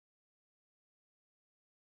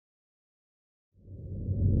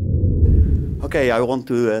Okay, I want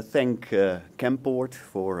to thank Camport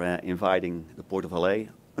for inviting the Port of LA.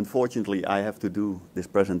 Unfortunately, I have to do this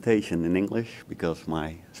presentation in English because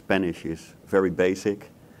my Spanish is very basic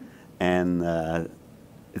and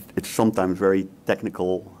it's sometimes very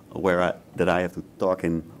technical that I have to talk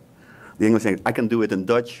in the English. I can do it in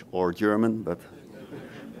Dutch or German, but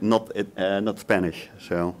not Spanish.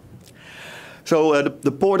 So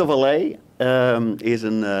the Port of LA is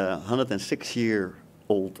a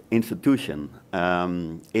 106-year-old institution.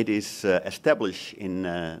 It is established in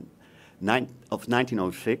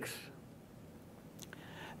 1906,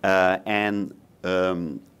 and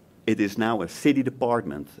it is now a city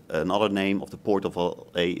department. Another name of the Port of LA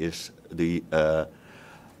is the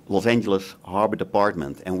Los Angeles Harbor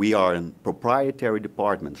Department, and we are a proprietary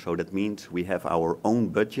department, so that means we have our own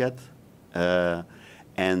budget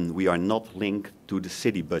and we are not linked to the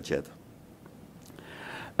city budget.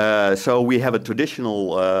 So we have a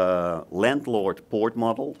traditional landlord port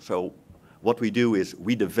model. So what we do is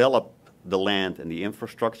we develop the land and the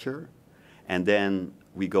infrastructure, and then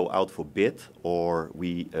we go out for bid or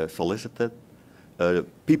we solicit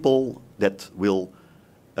people that will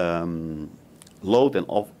load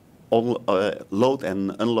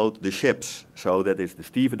and unload the ships. So that is the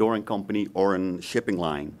stevedoring company or a shipping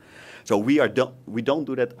line. So we don't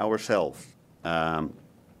do that ourselves.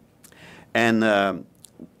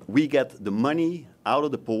 We get the money out of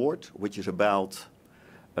the port, which is about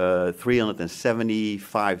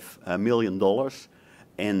 $375 million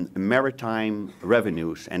in maritime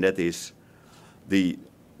revenues, and that is the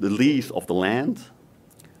lease of the land,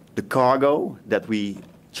 the cargo that we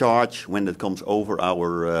charge when it comes over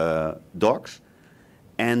our docks,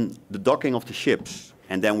 and the docking of the ships.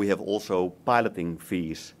 And then we have also piloting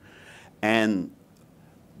fees. And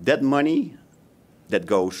that money that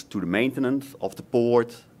goes to the maintenance of the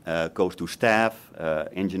port, goes to staff,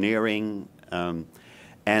 engineering,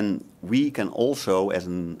 and we can also, as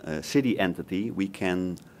a city entity, we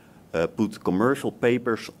can put commercial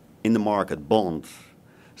papers in the market, bonds.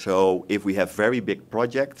 So if we have very big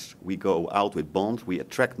projects, we go out with bonds, we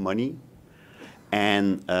attract money,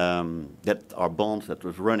 and that are bonds that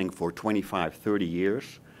was running for 25, 30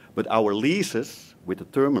 years. But our leases with the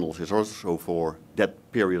terminals is also for that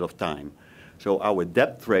period of time. So our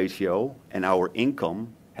debt ratio and our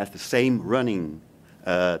income has the same running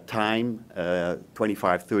time,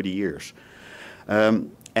 25, 30 years.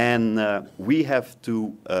 We have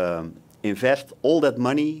to invest all that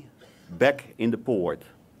money back in the port.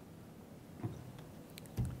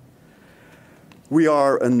 We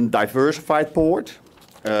are a diversified port.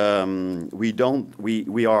 We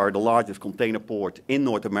are the largest container port in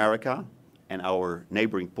North America, and our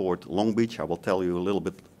neighboring port, Long Beach, I will tell you a little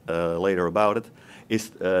bit later about it,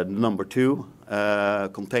 is number 2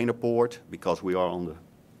 container port, because we are on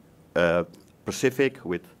the Pacific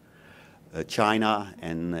with China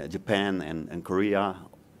and Japan and Korea,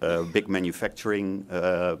 big manufacturing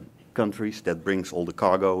countries that brings all the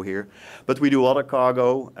cargo here. But we do other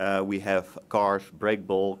cargo. We have cars, break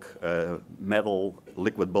bulk, metal,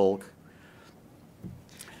 liquid bulk.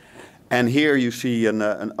 And here you see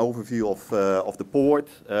an overview of the port.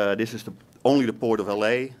 This is only the Port of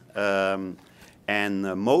LA.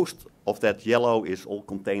 Most of that yellow is all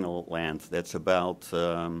container land. That's about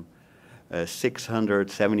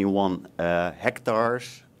 671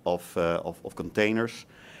 hectares of containers.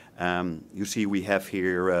 You see we have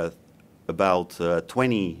here about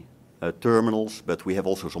 20 terminals, but we have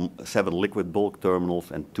also 7 liquid bulk terminals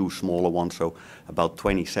and 2 smaller ones, so about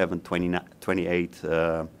 28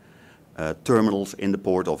 terminals in the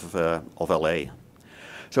Port of LA.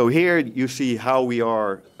 So here you see how we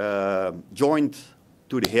are joined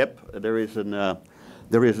to the hip. There is an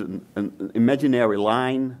imaginary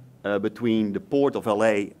line between the Port of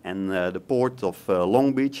LA and the Port of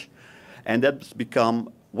Long Beach, and that's become,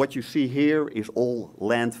 what you see here is all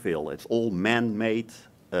landfill. It's all man-made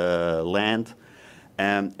land,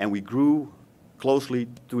 and we grew closely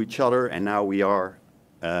to each other, and now we are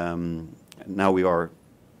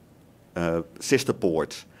sister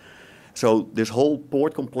ports. So this whole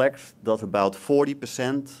port complex does about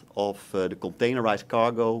 40% of the containerized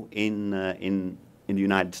cargo in the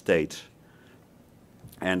United States,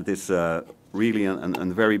 and it is really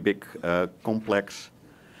a very big complex.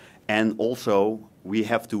 And also we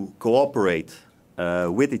have to cooperate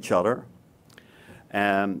with each other,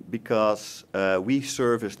 because we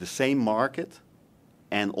service the same market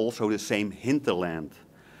and also the same hinterland.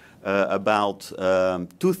 About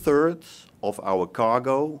 2/3 of our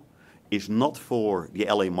cargo is not for the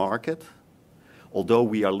LA market, although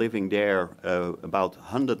we are living there about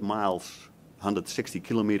 100 miles, 160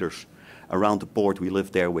 kilometers around the port. We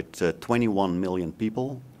live there with 21 million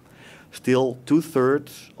people. Still,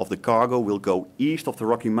 2/3 of the cargo will go east of the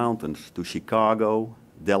Rocky Mountains to Chicago,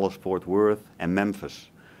 Dallas, Fort Worth, and Memphis.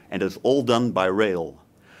 And it's all done by rail.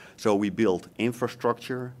 So we build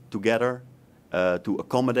infrastructure together to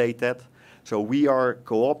accommodate that. So we are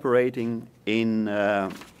cooperating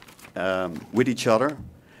with each other.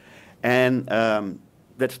 And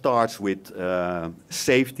that starts with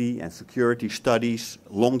safety and security studies,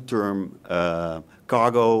 long-term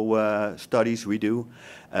cargo studies we do.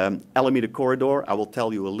 Alameda Corridor, I will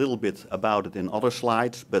tell you a little bit about it in other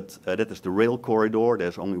slides, but that is the rail corridor.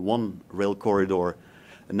 There's only one rail corridor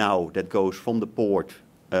now that goes from the port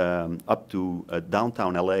up to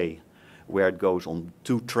downtown LA, where it goes on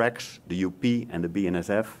 2 tracks, the UP and the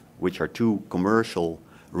BNSF, which are 2 commercial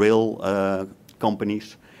rail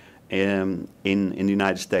companies in the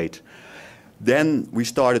United States. Then we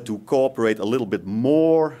started to cooperate a little bit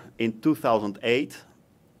more in 2008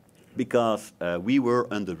 because we were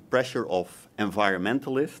under pressure of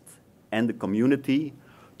environmentalists and the community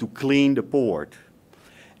to clean the port.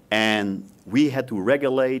 And we had to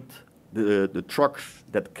regulate the trucks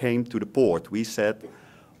that came to the port. We said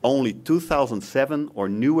only 2007 or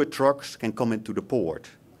newer trucks can come into the port.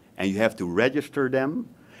 And you have to register them,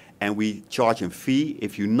 and we charge a fee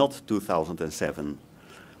if you're not 2007.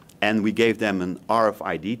 And we gave them an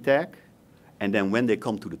RFID tag, and then when they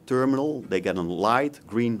come to the terminal, they get a light,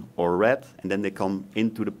 green or red, and then they come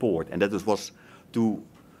into the port. And that was to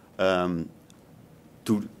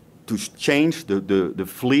change the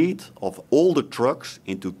fleet of all the trucks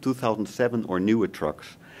into 2007 or newer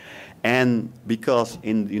trucks. And because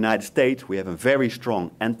in the United States we have a very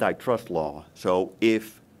strong antitrust law, so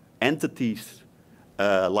if entities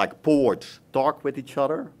like ports talk with each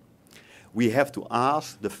other, we have to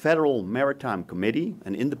ask the Federal Maritime Committee,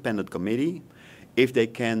 an independent committee, if they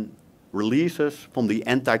can release us from the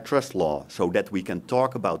antitrust law so that we can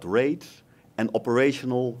talk about rates and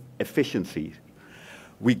operational efficiency.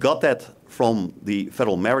 We got that from the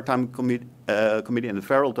Federal Maritime Committee, and the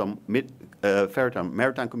Federal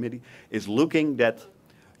Maritime Committee is looking that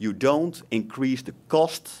you don't increase the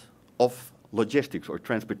cost of logistics or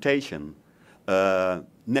transportation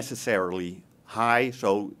necessarily high,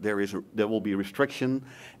 so there will be restriction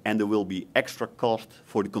and there will be extra cost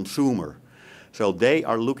for the consumer. So they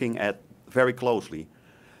are looking at very closely.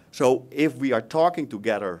 So if we are talking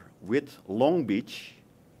together with Long Beach,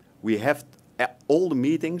 we have all the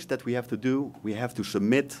meetings that we have to do, we have to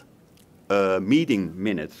submit meeting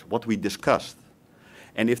minutes, what we discussed.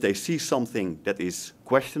 And if they see something that is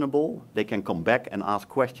questionable, they can come back and ask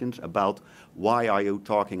questions about why are you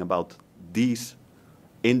talking about these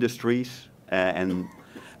industries. And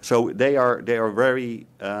so they are very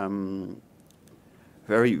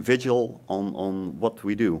very vigilant on what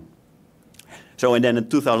we do. So and then in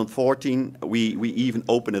 2014 we even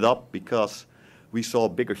opened it up because we saw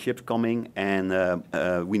bigger ships coming, and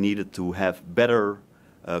we needed to have better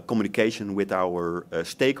communication with our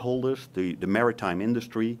stakeholders, the maritime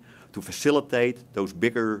industry, to facilitate those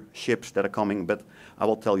bigger ships that are coming. But I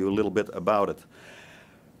will tell you a little bit about it.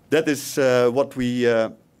 That is what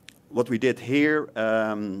we did here.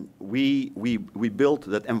 We built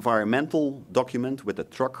that environmental document with the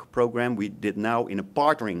truck program. We did now in a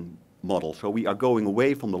partnering model. So we are going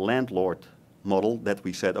away from the landlord model that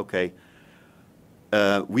we said, okay,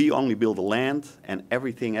 we only build the land and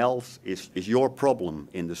everything else is your problem,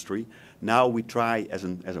 industry. Now we try as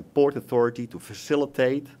a port authority to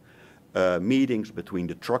facilitate meetings between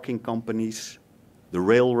the trucking companies, the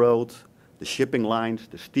railroad, the shipping lines,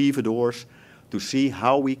 the stevedores, to see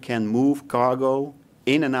how we can move cargo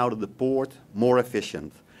in and out of the port more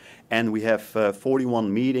efficient. And we have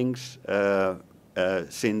 41 meetings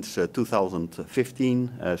since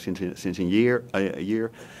 2015, since a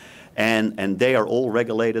year. And they are all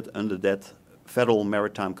regulated under that Federal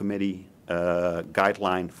Maritime Committee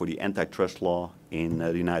guideline for the antitrust law in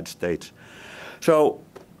the United States. So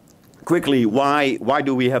quickly, why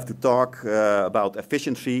do we have to talk about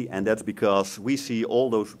efficiency? And that's because we see all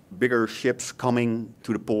those bigger ships coming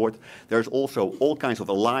to the port. There's also all kinds of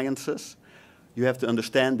alliances. You have to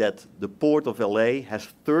understand that the Port of LA has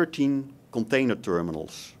 13 container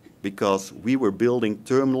terminals because we were building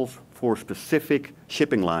terminals for specific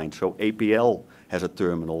shipping lines. So APL has a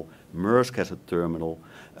terminal, Maersk has a terminal,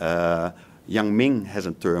 Yangming has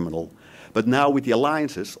a terminal. But now with the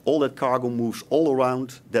alliances, all that cargo moves all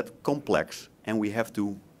around that complex, and we have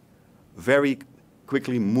to very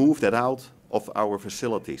quickly move that out of our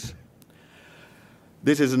facilities.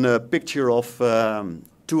 This is a picture of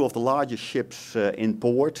two of the largest ships in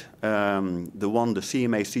port. The one, the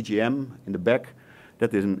CMA CGM in the back,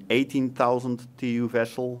 That is an 18,000 TEU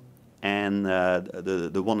vessel, and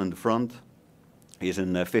the one in the front is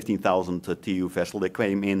a 15,000 TEU vessel. They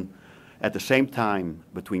came in at the same time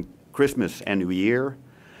between Christmas and New Year.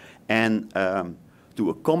 And to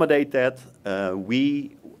accommodate that,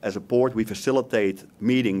 we, as a port, we facilitate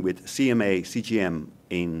meeting with CMA CGM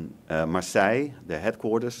in Marseille, their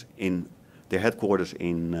headquarters in the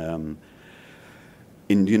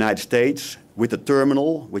United States, with the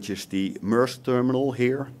terminal, which is the Maersk terminal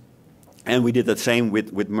here. And we did the same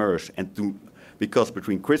with Maersk. And because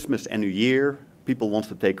between Christmas and New Year, people want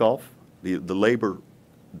to take off. The labor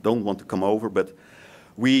don't want to come over, but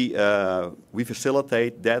we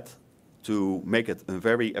facilitate that to make it a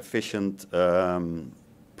very efficient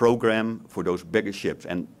program for those bigger ships,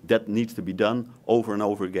 and that needs to be done over and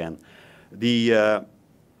over again.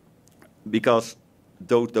 Because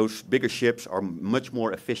those bigger ships are much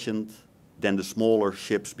more efficient than the smaller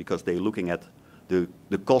ships, because they're looking at the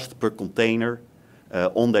cost per container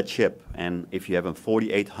on that ship. And if you have a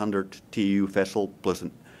 4,800 TEU vessel plus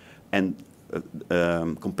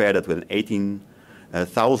compare that with an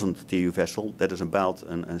 18,000 TEU vessel, that is about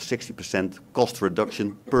a 60% cost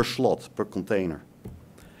reduction per slot, per container.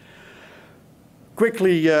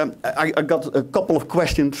 Quickly, I got a couple of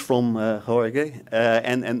questions from Jorge,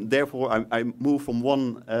 and therefore I move from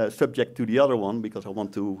one subject to the other one because I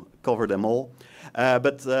want to cover them all.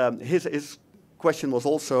 But his question was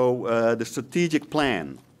also the strategic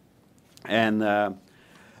plan. And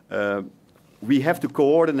we have to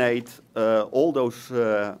coordinate all those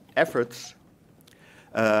efforts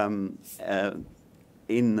in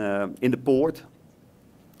the port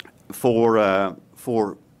for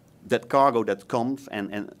that cargo that comes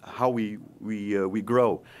and how we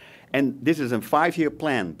grow. And this is a 5-year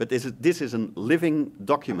plan, but this is a living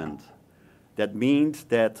document. That means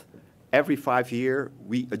that every 5 years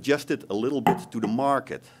we adjust it a little bit to the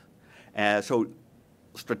market. So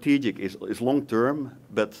strategic is long term,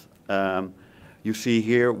 but you see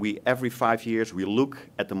here every 5 years we look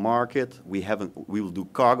at the market. We will do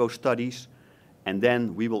cargo studies, and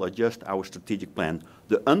then we will adjust our strategic plan.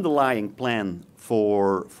 The underlying plan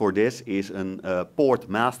for this is a port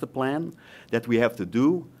master plan that we have to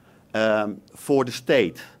do for the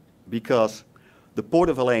state, because the Port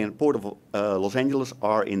of LA and Port of Los Angeles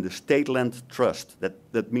are in the state land trust.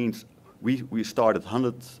 That means we started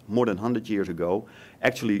more than 100 years ago.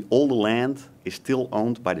 Actually, all the land is still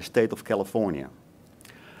owned by the state of California.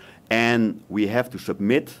 And we have to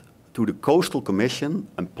submit to the Coastal Commission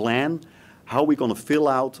a plan how we're going to fill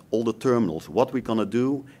out all the terminals, what we're going to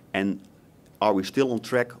do, and are we still on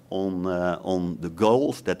track on the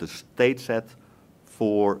goals that the state set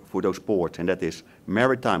for those ports. And that is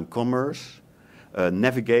maritime commerce,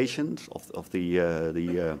 navigations of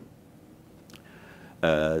the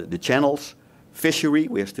channels, fishery,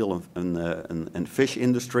 we are still in fish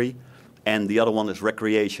industry, and the other one is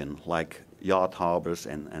recreation, like yacht harbors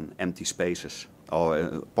and empty spaces,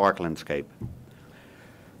 or park landscape.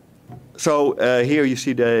 So here you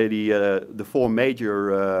see the 4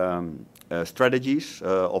 major strategies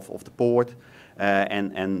of the port,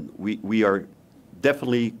 and we are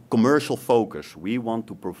definitely commercial focused. We want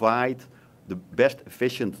to provide the best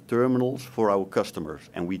efficient terminals for our customers,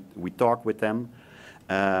 and we talk with them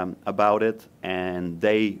about it, and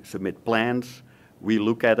they submit plans. We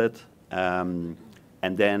look at it, and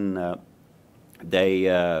then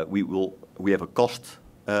we have a cost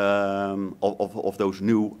of those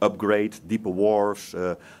new upgrades, deeper wharves,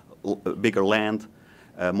 bigger land,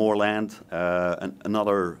 more land,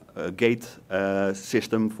 another gate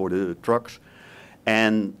system for the trucks,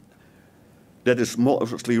 and that is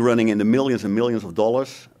mostly running in the millions and millions of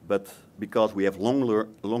dollars. But because we have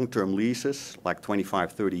long-term leases, like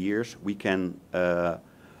 25, 30 years, we can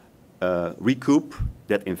recoup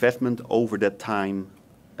that investment over that time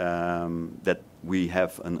that we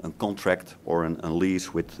have a contract or a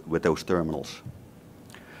lease with those terminals.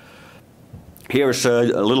 Here's a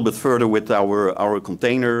little bit further with our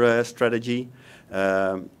container strategy.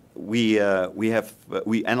 We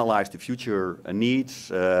analyze the future needs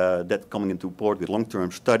that coming into port with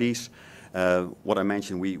long-term studies. What I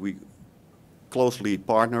mentioned, we closely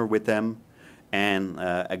partner with them, and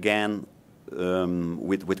again,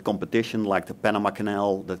 with competition like the Panama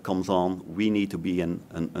Canal that comes on, we need to be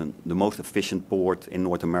the most efficient port in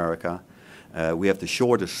North America. We have the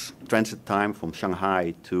shortest transit time from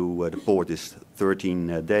Shanghai to the port is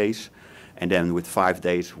 13 days, and then with 5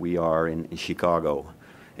 days we are in Chicago.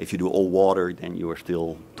 If you do all water, then you are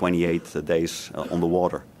still 28 days on the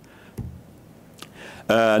water.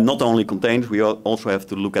 Not only containers, we also have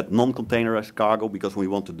to look at non-containerized cargo, because we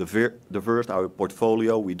want to diverse our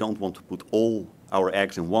portfolio. We don't want to put all our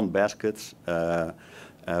eggs in one basket.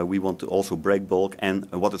 We want to also break bulk. And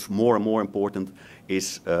what is more and more important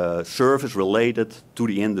is service related to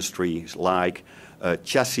the industries, like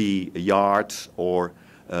chassis yards or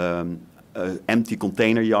empty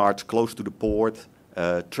container yards close to the port,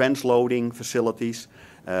 transloading facilities,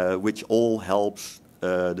 which all helps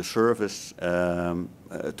the service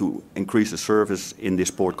to increase the service in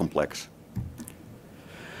this port complex.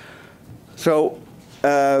 So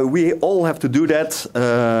we all have to do that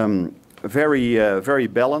very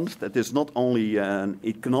balanced. It is not only an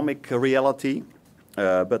economic reality,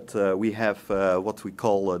 but we have what we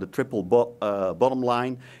call the triple bottom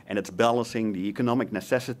line, and it's balancing the economic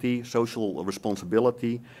necessity, social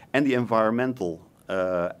responsibility, and the environmental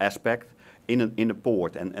aspect in a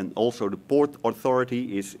port. And also the port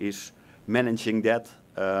authority is managing that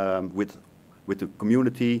with the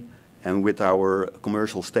community and with our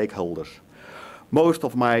commercial stakeholders. Most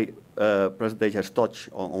of my presentation has touched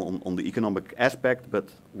on the economic aspect, but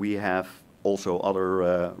we have also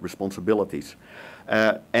other responsibilities.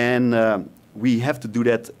 And we have to do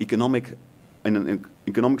that in an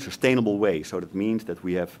economic sustainable way. So that means that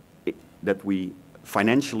we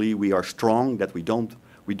financially we are strong, that we don't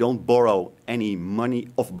borrow any money.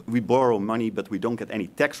 We borrow money, but we don't get any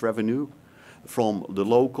tax revenue from the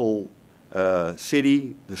local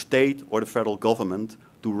city, the state, or the federal government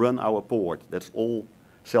to run our port. That's all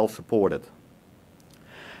self-supported.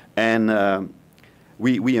 And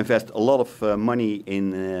we invest a lot of money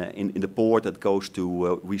in the port. That goes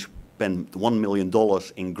to, we spend $1 million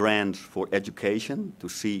in grants for education to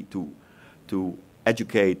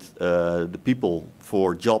educate the people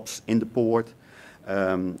for jobs in the port.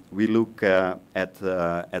 We look at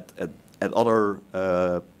other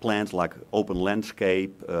plans like open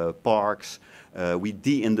landscape, parks. We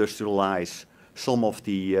deindustrialize some of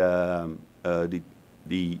the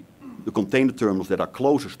container terminals that are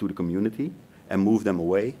closest to the community and move them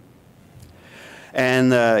away.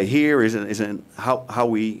 And here is how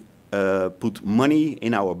we put money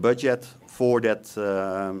in our budget for that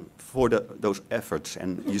those efforts.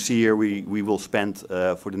 And you see here we will spend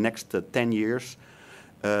for the next 10 years.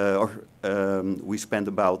 We spent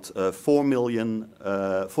about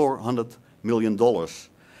 $400 million,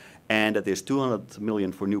 and that is 200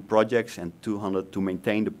 million for new projects and 200 to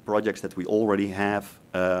maintain the projects that we already have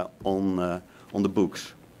on the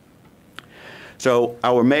books. So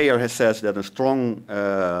our mayor has said that a strong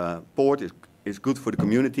port is good for the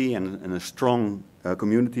community, and a strong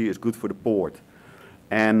community is good for the port.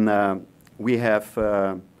 And we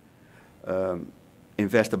have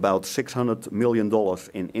invest about $600 million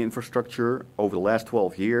in infrastructure over the last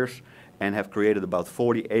 12 years and have created about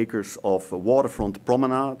 40 acres of waterfront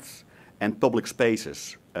promenades and public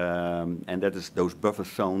spaces. And that is those buffer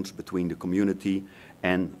zones between the community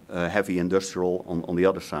and heavy industrial on the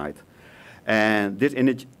other side. And this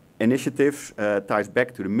initiative ties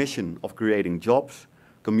back to the mission of creating jobs,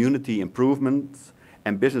 community improvement,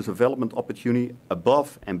 and business development opportunity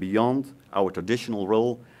above and beyond our traditional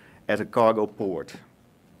role as a cargo port.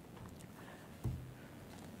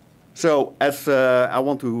 So, as I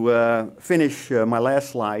want to finish my last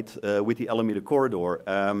slide with the Alameda Corridor,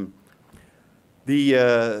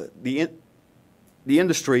 the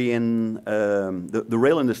industry in the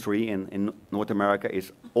rail industry in North America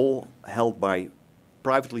is all held by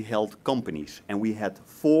privately held companies, and we had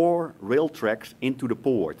 4 rail tracks into the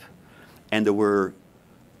port, and there were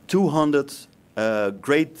 200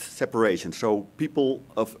 grade separations. So people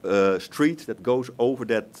of streets that goes over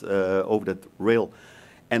that rail.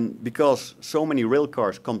 And because so many rail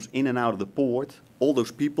cars comes in and out of the port, all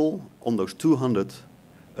those people on those 200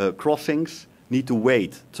 crossings need to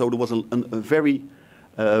wait. So there was a very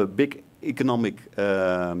big economic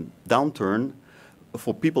downturn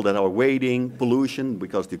for people that are waiting, pollution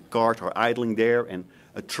because the cars are idling there, and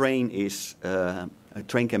a train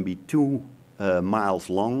can be 2 miles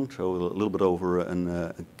long, so a little bit over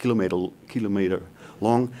a kilometer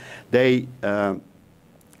long. They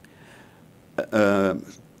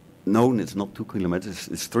no, it's not 2 kilometers,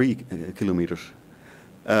 it's 3 kilometers.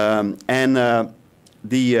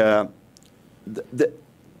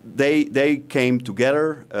 They came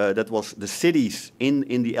together, that was the cities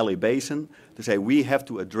in the LA Basin, to say we have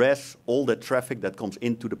to address all the traffic that comes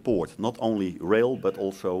into the port, not only rail, but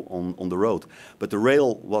also on the road. But the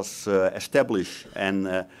rail was established, and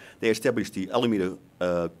they established the Alameda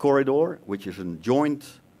Corridor, which is a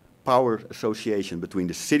joint power association between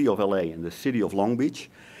the city of LA and the city of Long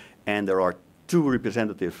Beach. And there are 2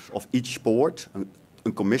 representatives of each port,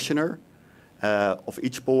 a commissioner of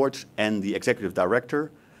each port and the executive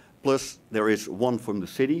director. Plus there is one from the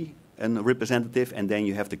city, and a representative, and then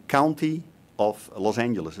you have the county of Los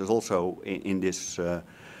Angeles is also in this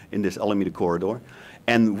Alameda corridor.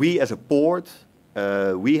 And we as a port,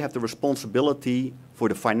 we have the responsibility for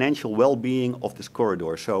the financial well-being of this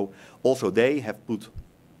corridor. So also they have put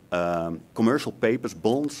commercial papers,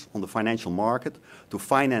 bonds on the financial market to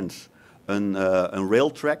finance a rail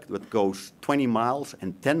track that goes 20 miles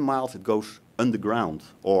and 10 miles it goes underground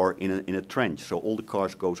or in a trench, so all the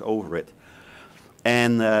cars goes over it.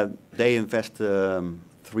 And they invest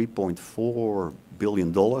 $3.4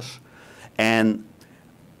 billion. And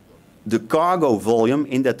the cargo volume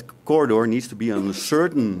in that corridor needs to be on a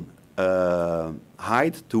certain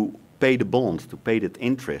height to pay the bonds, to pay that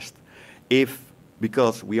interest.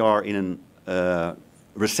 Because we are in a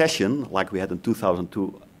recession, like we had in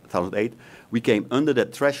 2002, 2008, we came under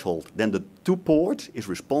that threshold. Then the two ports is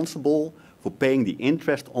responsible for paying the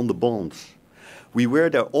interest on the bonds. We were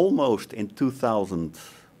there almost in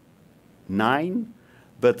 2009,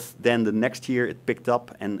 but then the next year it picked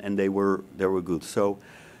up and they were good. So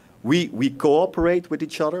we cooperate with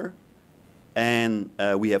each other, and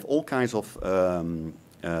we have all kinds of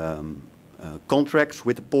contracts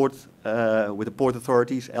with the port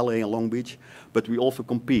authorities, LA and Long Beach, but we also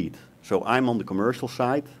compete. So I'm on the commercial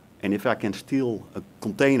side, and if I can steal a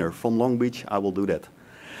container from Long Beach, I will do that.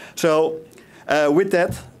 So with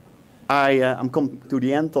that, I'm come to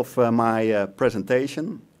the end of my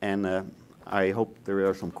presentation, and I hope there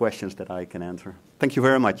are some questions that I can answer. Thank you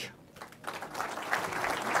very much.